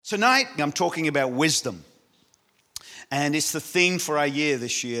Tonight, I'm talking about wisdom. And it's the theme for our year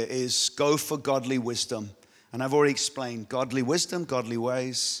this year is go for godly wisdom. And I've already explained godly wisdom, godly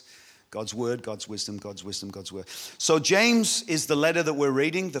ways, God's word, God's wisdom, God's wisdom, God's word. So James is the letter that we're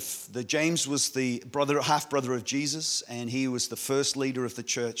reading. The James was the half-brother of Jesus, and he was the first leader of the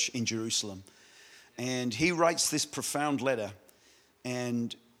church in Jerusalem. And he writes this profound letter,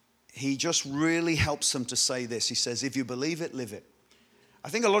 and he just really helps them to say this. He says, if you believe it, live it. I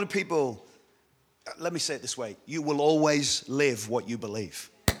think a lot of people, let me say it this way, you will always live what you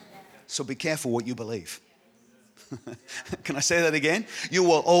believe. So be careful what you believe. Can I say that again? You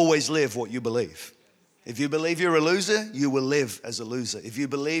will always live what you believe. If you believe you're a loser, you will live as a loser. If you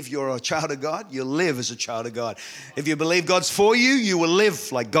believe you're a child of God, you'll live as a child of God. If you believe God's for you, you will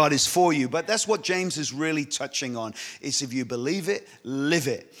live like God is for you. But that's what James is really touching on, is if you believe it, live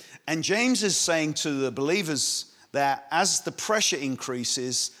it. And James is saying to the believers that as the pressure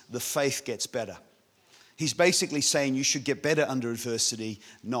increases, the faith gets better. He's basically saying you should get better under adversity,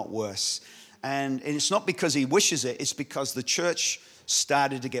 not worse. And it's not because he wishes it, it's because the church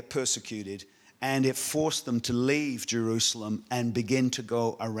started to get persecuted and it forced them to leave Jerusalem and begin to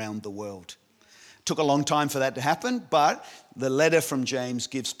go around the world. It took a long time for that to happen, but the letter from James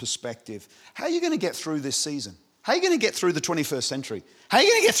gives perspective. How are you going to get through this season? How are you going to get through the 21st century? How are you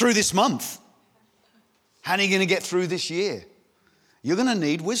going to get through this month? How are you going to get through this year? You're going to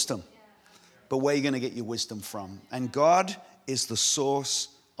need wisdom. But where are you going to get your wisdom from? And God is the source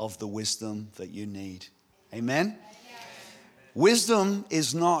of the wisdom that you need. Amen? Wisdom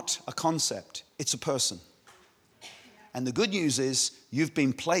is not a concept. It's a person. And the good news is you've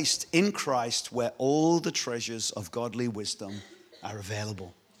been placed in Christ where all the treasures of godly wisdom are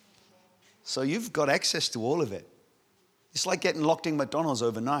available. So you've got access to all of it. It's like getting locked in McDonald's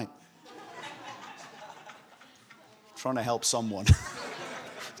overnight. Trying to help someone.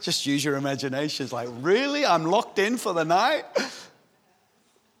 Just use your imagination. It's like, really? I'm locked in for the night?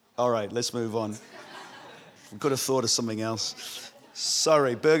 All right, let's move on. I could have thought of something else.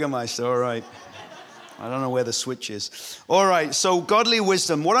 Sorry, Burgermeister, all right. I don't know where the switch is. All right, so godly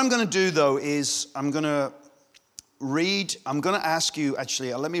wisdom. What I'm going to do, though, is I'm going to ask you,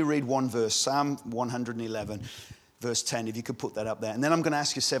 actually, let me read one verse, Psalm 111, verse 10, if you could put that up there. And then I'm going to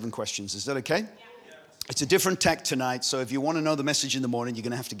ask you 7 questions. Is that okay? Yeah. It's a different text tonight, so if you want to know the message in the morning, you're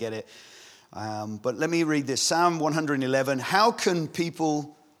going to have to get it. But let me read this. Psalm 111. How can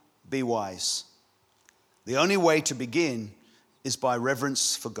people be wise? The only way to begin is by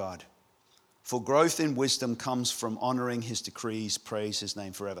reverence for God. For growth in wisdom comes from honoring his decrees, praise his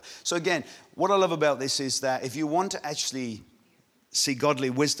name forever. So again, what I love about this is that if you want to actually see godly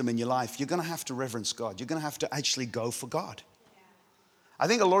wisdom in your life, you're going to have to reverence God. You're going to have to actually go for God. I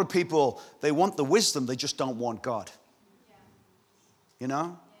think a lot of people, they want the wisdom, they just don't want God. You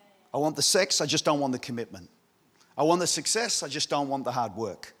know? I want the sex, I just don't want the commitment. I want the success, I just don't want the hard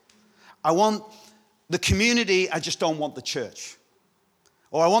work. I want the community, I just don't want the church.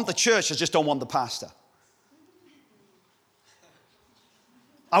 Or I want the church, I just don't want the pastor.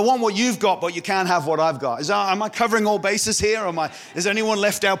 I want what you've got, but you can't have what I've got. Am I covering all bases here? Is anyone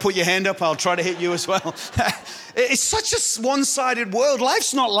left out? Put your hand up. I'll try to hit you as well. It's such a one-sided world.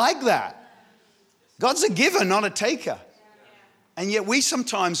 Life's not like that. God's a giver, not a taker. And yet we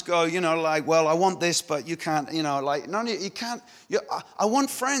sometimes go, like, well, I want this, but you can't, like, no, you can't. I want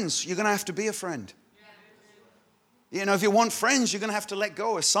friends. You're going to have to be a friend. If you want friends, you're going to have to let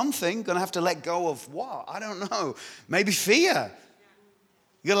go of something. You're going to have to let go of what? I don't know. Maybe fear.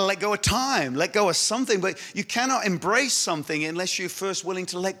 You're going to let go of time, let go of something, but you cannot embrace something unless you're first willing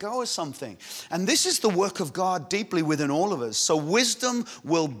to let go of something. And this is the work of God deeply within all of us. So wisdom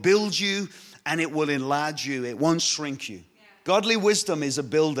will build you and it will enlarge you. It won't shrink you. Godly wisdom is a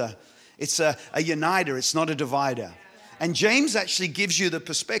builder. It's a uniter. It's not a divider. And James actually gives you the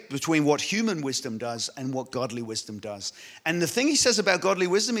perspective between what human wisdom does and what godly wisdom does. And the thing he says about godly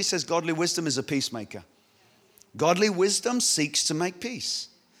wisdom, he says godly wisdom is a peacemaker. Godly wisdom seeks to make peace.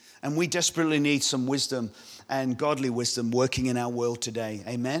 And we desperately need some wisdom and godly wisdom working in our world today.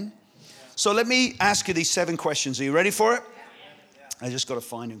 Amen? So let me ask you these 7 questions. Are you ready for it? I just got to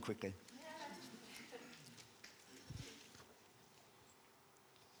find them quickly.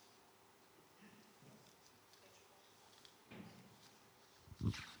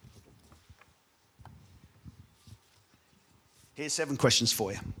 Here's 7 questions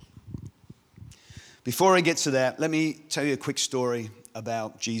for you. Before I get to that, let me tell you a quick story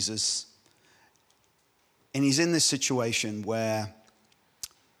about Jesus. And he's in this situation where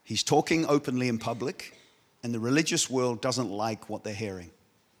he's talking openly in public, and the religious world doesn't like what they're hearing.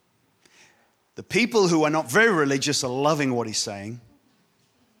 The people who are not very religious are loving what he's saying,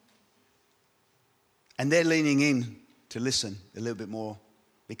 And they're leaning in to listen a little bit more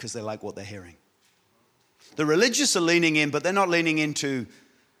because they like what they're hearing. The religious are leaning in, but they're not leaning in to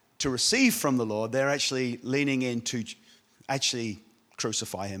receive from the Lord. They're actually leaning in to actually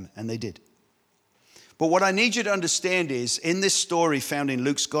crucify him, and they did. But what I need you to understand is, in this story found in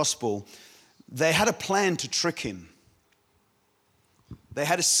Luke's gospel, they had a plan to trick him. They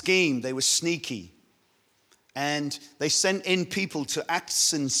had a scheme. They were sneaky. And they sent in people to act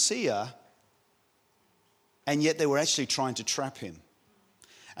sincere, and yet they were actually trying to trap him.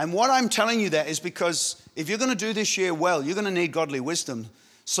 And what I'm telling you that is because if you're going to do this year well, you're going to need godly wisdom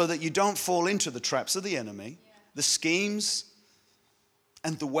so that you don't fall into the traps of the enemy, the schemes,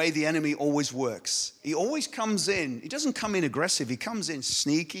 and the way the enemy always works. He always comes in. He doesn't come in aggressive. He comes in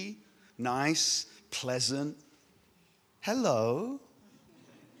sneaky, nice, pleasant. Hello.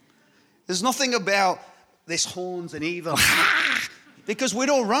 There's nothing about this horns and evil because we'd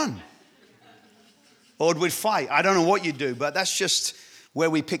all run. Or we'd fight. I don't know what you do, but that's just where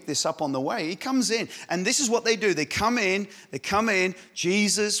we pick this up on the way. He comes in, and this is what they do. They come in,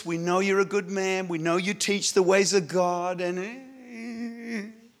 Jesus, we know you're a good man. We know you teach the ways of God.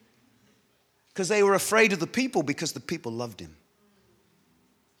 And because they were afraid of the people because the people loved him.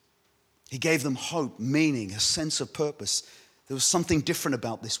 He gave them hope, meaning, a sense of purpose. There was something different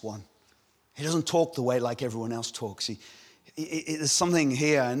about this one. He doesn't talk the way like everyone else talks. There's something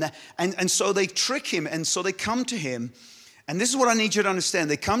here. And so they trick him, and so they come to him. And this is what I need you to understand.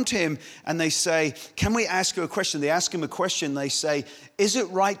 They come to him and they say, can we ask you a question? They ask him a question. They say, is it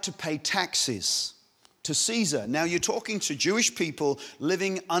right to pay taxes to Caesar? Now you're talking to Jewish people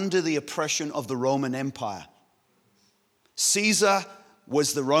living under the oppression of the Roman Empire. Caesar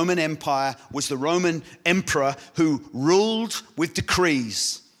was the Roman Empire, was the Roman emperor who ruled with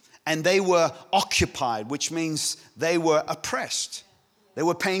decrees. And they were occupied, which means they were oppressed. They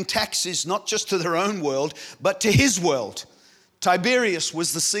were paying taxes not just to their own world, but to his world. Tiberius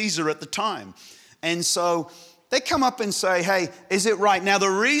was the Caesar at the time. And so they come up and say, hey, is it right? Now, the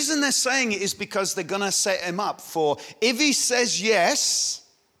reason they're saying it is because they're going to set him up for, if he says yes,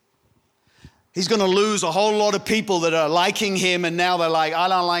 he's going to lose a whole lot of people that are liking him. And now they're like, I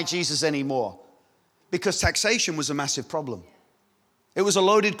don't like Jesus anymore. Because taxation was a massive problem. It was a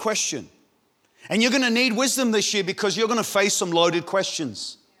loaded question. And you're going to need wisdom this year because you're going to face some loaded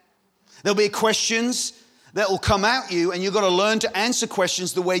questions. There'll be questions that will come at you, and you've got to learn to answer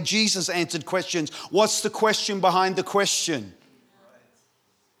questions the way Jesus answered questions. What's the question behind the question?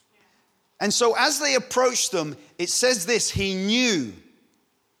 And so as they approached them, it says this, he knew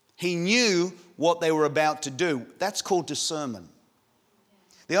what they were about to do. That's called discernment.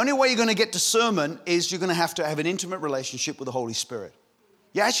 The only way you're going to get discernment is you're going to have an intimate relationship with the Holy Spirit.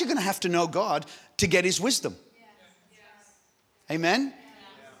 You're actually going to have to know God to get his wisdom. Amen?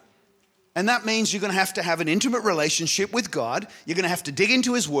 And that means you're going to have an intimate relationship with God. You're going to have to dig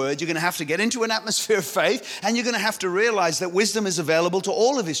into his word. You're going to have to get into an atmosphere of faith. And you're going to have to realize that wisdom is available to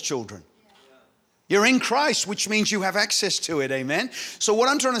all of his children. You're in Christ, which means you have access to it. Amen? So what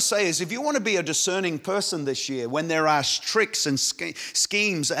I'm trying to say is if you want to be a discerning person this year, when there are tricks and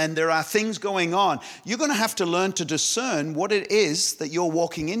schemes and there are things going on, you're going to have to learn to discern what it is that you're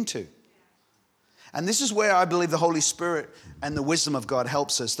walking into. And this is where I believe the Holy Spirit and the wisdom of God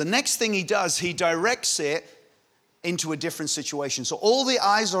helps us. The next thing he does, he directs it into a different situation. So all the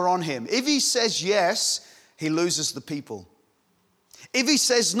eyes are on him. If he says yes, he loses the people. If he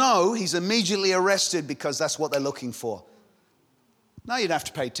says no, he's immediately arrested because that's what they're looking for. No, you'd have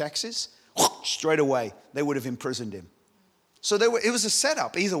to pay taxes. Straight away, they would have imprisoned him. So it was a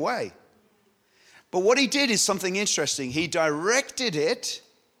setup either way. But what he did is something interesting. He directed it.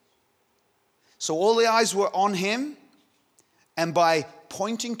 So all the eyes were on him, and by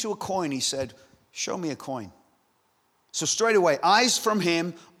pointing to a coin, he said, show me a coin. So straight away, eyes from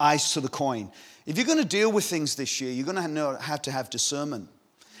him, eyes to the coin. If you're going to deal with things this year, you're going to have to have discernment.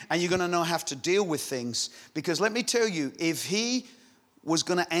 And you're going to have to deal with things. Because let me tell you, if he was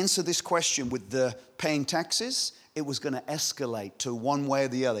going to answer this question with the paying taxes, it was going to escalate to one way or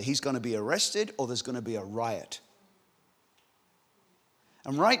the other. He's going to be arrested or there's going to be a riot.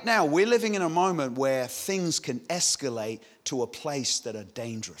 And right now, we're living in a moment where things can escalate to a place that are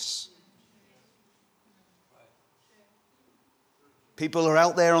dangerous. People are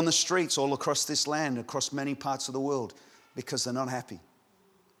out there on the streets all across this land, across many parts of the world, because they're not happy.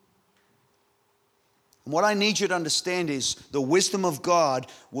 And what I need you to understand is the wisdom of God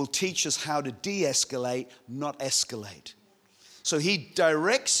will teach us how to de-escalate, not escalate. So he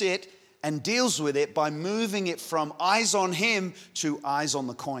directs it and deals with it by moving it from eyes on him to eyes on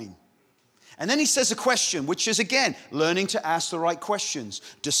the coin. And then he says a question, which is, again, learning to ask the right questions.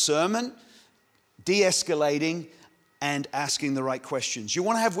 Discernment, de-escalating, and asking the right questions. You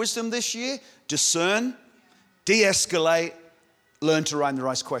want to have wisdom this year? Discern, de-escalate, learn to write the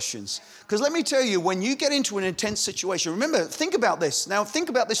right questions. Because let me tell you, when you get into an intense situation, remember, think about this. Now, think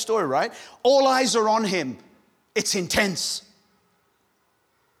about this story, right? All eyes are on him. It's intense.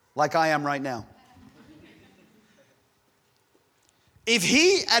 Like I am right now. If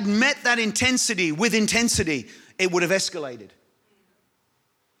he had met that intensity with intensity, it would have escalated.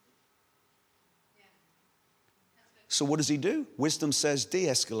 So what does he do? Wisdom says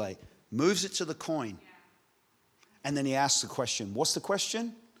de-escalate. Moves it to the coin. And then he asks the question. What's the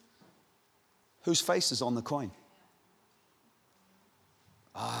question? Whose face is on the coin?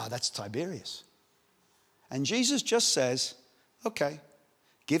 That's Tiberius. And Jesus just says, okay,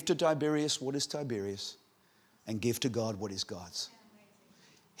 give to Tiberius what is Tiberius, and give to God what is God's.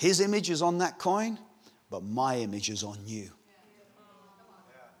 His image is on that coin, but my image is on you.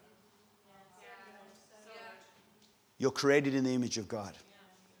 You're created in the image of God.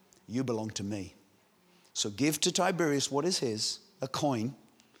 You belong to me. So give to Tiberius what is his, a coin,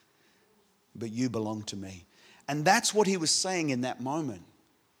 but you belong to me. And that's what he was saying in that moment.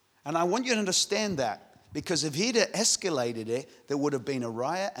 And I want you to understand that, because if he'd escalated it, there would have been a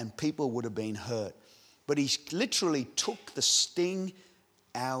riot and people would have been hurt. But he literally took the sting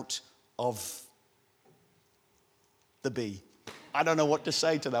out of the bee. I don't know what to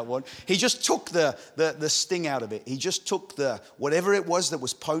say to that one. He just took the sting out of it. He just took whatever it was that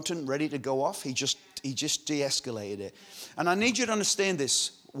was potent, ready to go off. He just de-escalated it. And I need you to understand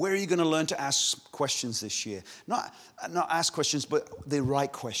this. Where are you going to learn to ask questions this year? Not ask questions, but the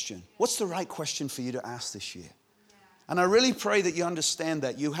right question. What's the right question for you to ask this year? And I really pray that you understand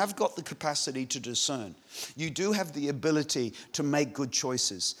that you have got the capacity to discern. You do have the ability to make good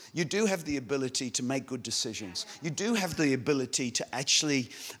choices. You do have the ability to make good decisions. You do have the ability to actually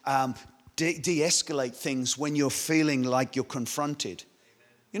de-escalate things when you're feeling like you're confronted.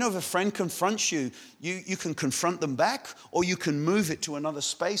 You know, if a friend confronts you, you can confront them back, or you can move it to another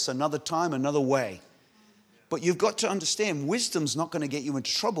space, another time, another way. But you've got to understand, wisdom's not going to get you into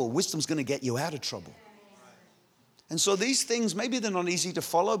trouble. Wisdom's going to get you out of trouble. And so these things, maybe they're not easy to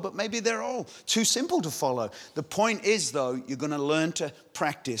follow, but maybe they're all too simple to follow. The point is, though, you're going to learn to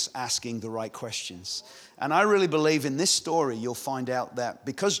practice asking the right questions. And I really believe in this story, you'll find out that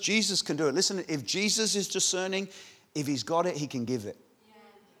because Jesus can do it. Listen, if Jesus is discerning, if he's got it, he can give it.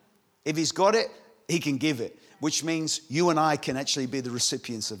 If he's got it, he can give it, which means you and I can actually be the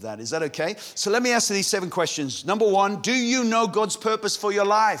recipients of that. Is that okay? So let me ask you these 7 questions. Number 1, do you know God's purpose for your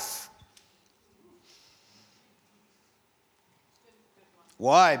life?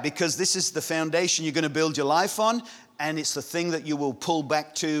 Why? Because this is the foundation you're going to build your life on, and it's the thing that you will pull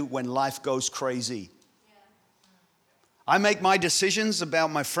back to when life goes crazy. I make my decisions about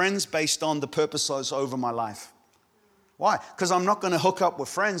my friends based on the purpose over my life. Why? Because I'm not going to hook up with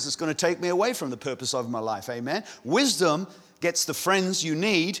friends that's going to take me away from the purpose of my life. Amen? Wisdom gets the friends you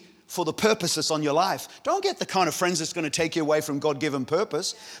need for the purpose that's on your life. Don't get the kind of friends that's going to take you away from God-given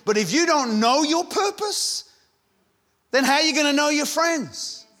purpose. But if you don't know your purpose, then how are you going to know your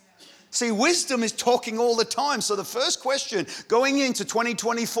friends? See, wisdom is talking all the time. So the first question going into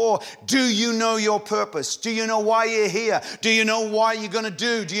 2024, do you know your purpose? Do you know why you're here? Do you know why you're going to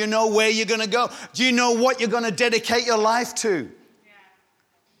do? Do you know where you're going to go? Do you know what you're going to dedicate your life to?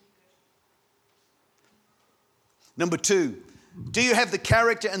 Number 2, do you have the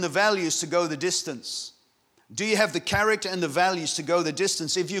character and the values to go the distance? Do you have the character and the values to go the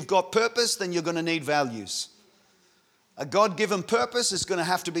distance? If you've got purpose, then you're going to need values. A God-given purpose is going to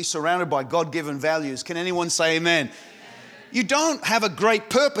have to be surrounded by God-given values. Can anyone say amen? Amen? You don't have a great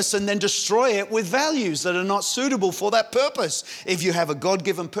purpose and then destroy it with values that are not suitable for that purpose. If you have a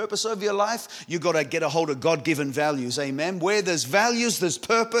God-given purpose over your life, you've got to get a hold of God-given values. Amen? Where there's values, there's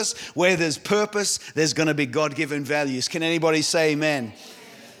purpose. Where there's purpose, there's going to be God-given values. Can anybody say amen? Amen?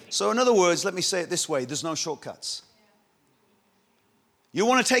 So in other words, let me say it this way. There's no shortcuts. You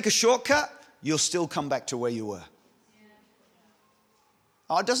want to take a shortcut, you'll still come back to where you were.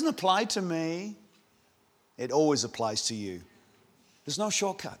 Oh, it doesn't apply to me. It always applies to you. There's no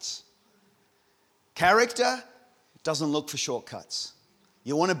shortcuts. Character doesn't look for shortcuts.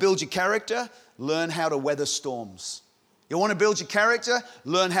 You want to build your character? Learn how to weather storms. You want to build your character?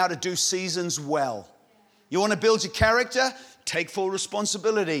 Learn how to do seasons well. You want to build your character? Take full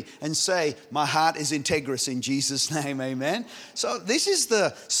responsibility and say, my heart is integrous in Jesus' name, amen? So this is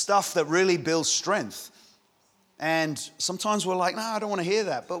the stuff that really builds strength. And sometimes we're like, no, I don't want to hear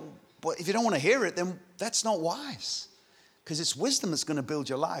that. But if you don't want to hear it, then that's not wise. Because it's wisdom that's going to build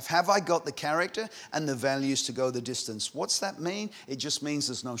your life. Have I got the character and the values to go the distance? What's that mean? It just means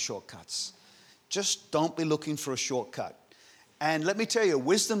there's no shortcuts. Just don't be looking for a shortcut. And let me tell you,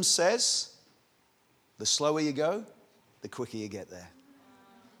 wisdom says the slower you go, the quicker you get there.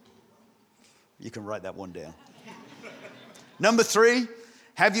 You can write that one down. Number 3,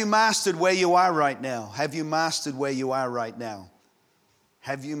 have you mastered where you are right now? Have you mastered where you are right now?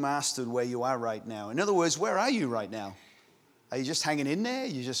 Have you mastered where you are right now? In other words, where are you right now? Are you just hanging in there?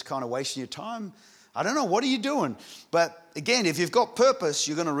 You're just kind of wasting your time? I don't know. What are you doing? But again, if you've got purpose,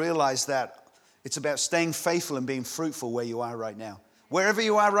 you're going to realize that it's about staying faithful and being fruitful where you are right now. Wherever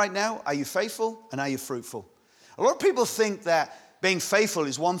you are right now, are you faithful and are you fruitful? A lot of people think that being faithful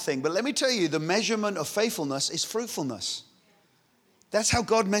is one thing, but let me tell you, the measurement of faithfulness is fruitfulness. That's how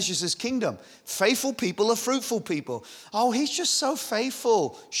God measures his kingdom. Faithful people are fruitful people. Oh, he's just so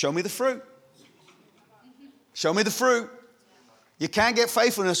faithful. Show me the fruit. Show me the fruit. You can't get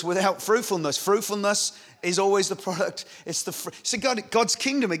faithfulness without fruitfulness. Fruitfulness is always the product. It's the fruit. See, God's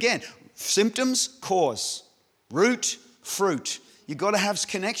kingdom again. Symptoms, cause. Root, fruit. You've got to have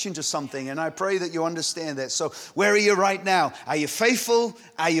connection to something, and I pray that you understand that. So where are you right now? Are you faithful?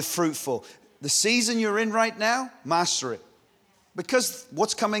 Are you fruitful? The season you're in right now, master it. Because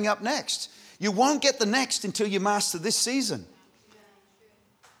what's coming up next? You won't get the next until you master this season.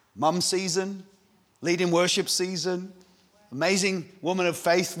 Mum season, leading worship season, amazing woman of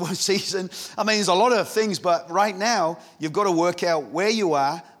faith season. I mean, there's a lot of things, but right now, you've got to work out where you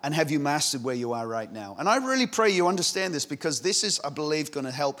are and have you mastered where you are right now. And I really pray you understand this, because this is, I believe, going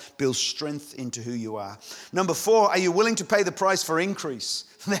to help build strength into who you are. Number 4, are you willing to pay the price for increase?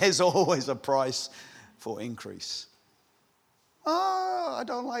 There's always a price for increase. Oh, I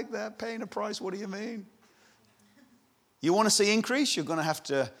don't like that, paying a price. What do you mean? You want to see increase? You're going to have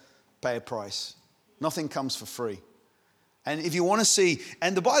to pay a price. Nothing comes for free. And if you want to see,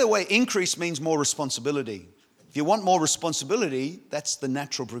 and by the way, increase means more responsibility. If you want more responsibility, that's the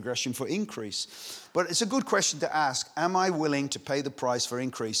natural progression for increase. But it's a good question to ask. Am I willing to pay the price for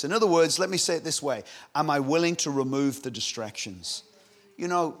increase? In other words, let me say it this way. Am I willing to remove the distractions? You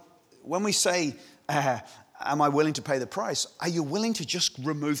know, when we say, am I willing to pay the price? Are you willing to just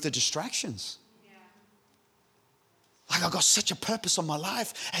remove the distractions? Like, I've got such a purpose on my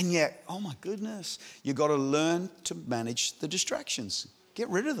life, and yet, oh my goodness, you've got to learn to manage the distractions. Get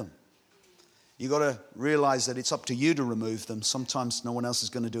rid of them. You've got to realize that it's up to you to remove them. Sometimes no one else is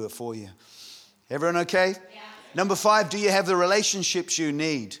going to do it for you. Everyone okay? Yeah. Number 5, do you have the relationships you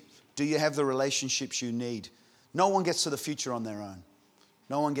need? Do you have the relationships you need? No one gets to the future on their own.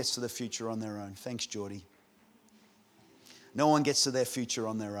 No one gets to the future on their own. Thanks, Geordie. No one gets to their future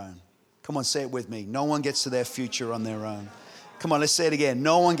on their own. Come on, say it with me. No one gets to their future on their own. Come on, let's say it again.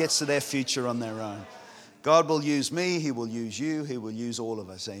 No one gets to their future on their own. God will use me. He will use you. He will use all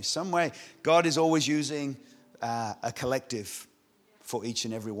of us. In some way, God is always using a collective for each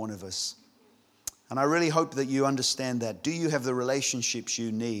and every one of us. And I really hope that you understand that. Do you have the relationships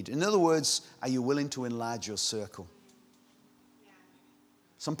you need? In other words, are you willing to enlarge your circle?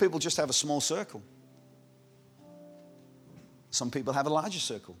 Some people just have a small circle. Some people have a larger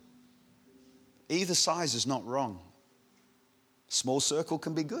circle. Either size is not wrong. Small circle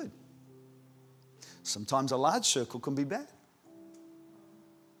can be good. Sometimes a large circle can be bad.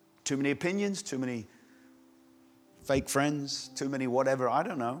 Too many opinions, too many fake friends, too many whatever, I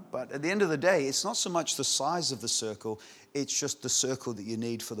don't know. But at the end of the day, it's not so much the size of the circle, it's just the circle that you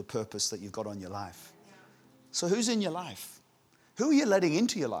need for the purpose that you've got on your life. So who's in your life? Who are you letting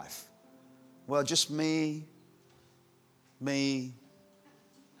into your life? Well, just me.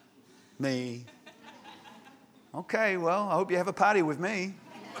 Okay, well, I hope you have a party with me.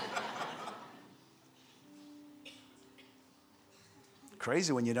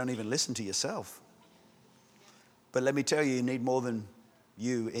 Crazy when you don't even listen to yourself. But let me tell you, you need more than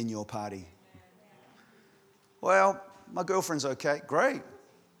you in your party. Well, my girlfriend's okay. Great.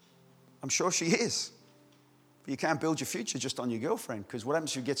 I'm sure she is. But you can't build your future just on your girlfriend, because what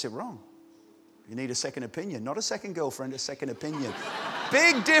happens if she gets it wrong? You need a second opinion. Not a second girlfriend, a second opinion.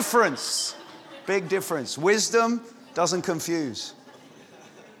 Big difference. Big difference. Wisdom doesn't confuse.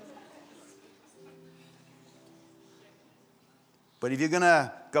 But if you're going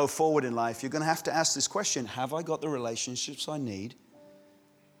to go forward in life, you're going to have to ask this question: have I got the relationships I need?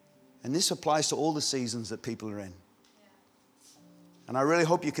 And this applies to all the seasons that people are in. And I really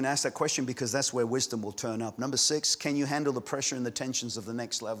hope you can ask that question, because that's where wisdom will turn up. Number 6, can you handle the pressure and the tensions of the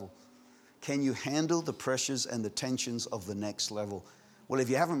next level? Can you handle the pressures and the tensions of the next level? Well, if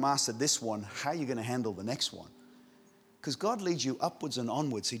you haven't mastered this one, how are you going to handle the next one? Because God leads you upwards and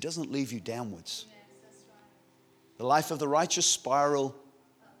onwards. He doesn't leave you downwards. Yes, that's right. The life of the righteous spiral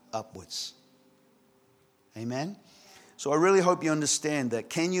upwards. Amen? So I really hope you understand that.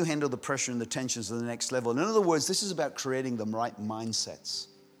 Can you handle the pressure and the tensions of the next level? In other words, this is about creating the right mindsets.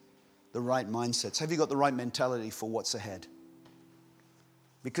 The right mindsets. Have you got the right mentality for what's ahead?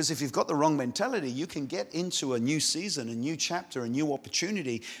 Because if you've got the wrong mentality, you can get into a new season, a new chapter, a new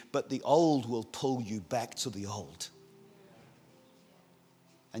opportunity, but the old will pull you back to the old.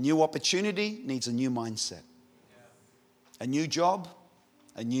 A new opportunity needs a new mindset. A new job,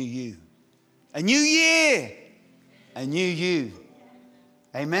 a new you. A new year, a new you.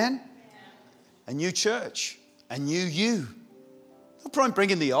 Amen? A new church, a new you. No point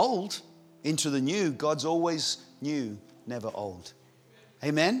bringing the old into the new. God's always new, never old.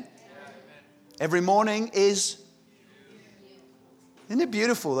 Amen? Every morning is. Isn't it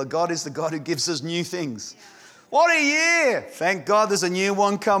beautiful that God is the God who gives us new things? What a year! Thank God there's a new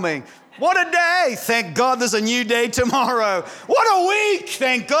one coming. What a day! Thank God there's a new day tomorrow. What a week!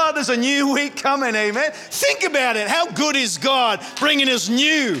 Thank God there's a new week coming. Amen? Think about it. How good is God bringing us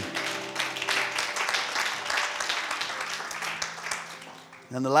new?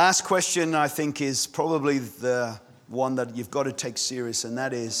 And the last question, I think, is probably the one that you've got to take serious, and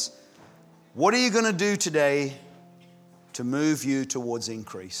that is, what are you going to do today to move you towards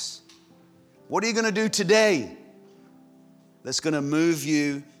increase? What are you going to do today that's going to move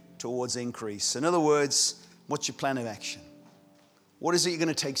you towards increase? In other words, what's your plan of action? What is it you're going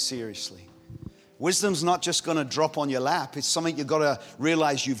to take seriously? Wisdom's not just going to drop on your lap. It's something you've got to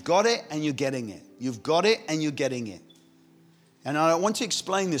realize you've got it and you're getting it. You've got it and you're getting it. And I want to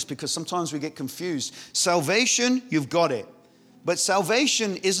explain this because sometimes we get confused. Salvation, you've got it. But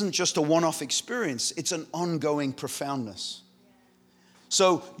salvation isn't just a one-off experience. It's an ongoing profoundness.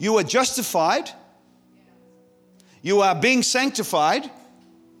 So you are justified, you are being sanctified,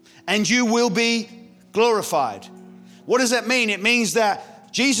 and you will be glorified. What does that mean? It means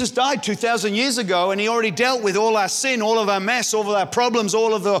that Jesus died 2,000 years ago and he already dealt with all our sin, all of our mess, all of our problems,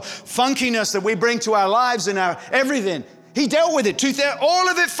 all of the funkiness that we bring to our lives and our everything. He dealt with it. All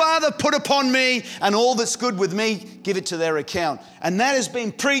of it, Father, put upon me, and all that's good with me, give it to their account. And that has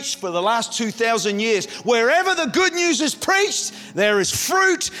been preached for the last 2,000 years. Wherever the good news is preached, there is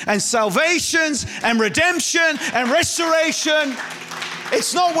fruit and salvations and redemption and restoration.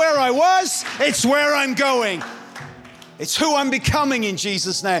 It's not where I was, it's where I'm going. It's who I'm becoming in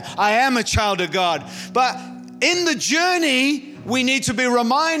Jesus' name. I am a child of God. But in the journey, we need to be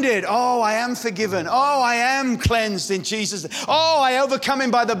reminded, oh, I am forgiven. Oh, I am cleansed in Jesus. Oh, I overcome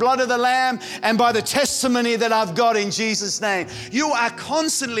him by the blood of the Lamb and by the testimony that I've got in Jesus' name. You are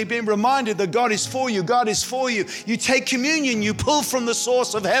constantly being reminded that God is for you. God is for you. You take communion. You pull from the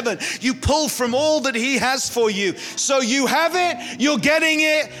source of heaven. You pull from all that he has for you. So you have it. You're getting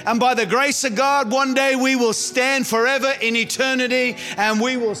it. And by the grace of God, one day we will stand forever in eternity and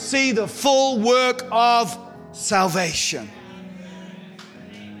we will see the full work of salvation.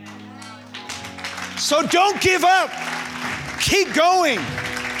 So don't give up. Keep going.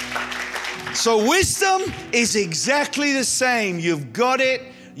 So wisdom is exactly the same. You've got it,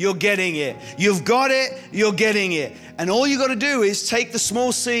 you're getting it. You've got it, you're getting it. And all you got to do is take the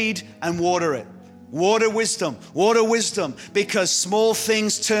small seed and water it. Water wisdom, because small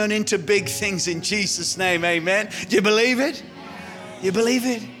things turn into big things in Jesus' name. Amen. Do you believe it? You believe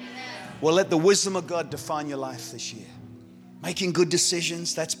it? Well, let the wisdom of God define your life this year. Making good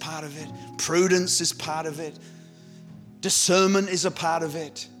decisions, that's part of it. Prudence is part of it. Discernment is a part of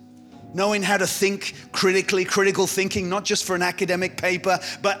it. Knowing how to think critically, critical thinking, not just for an academic paper,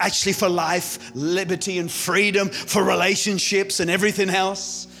 but actually for life, liberty and freedom, for relationships and everything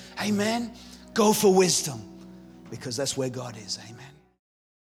else. Amen. Go for wisdom because that's where God is. Amen.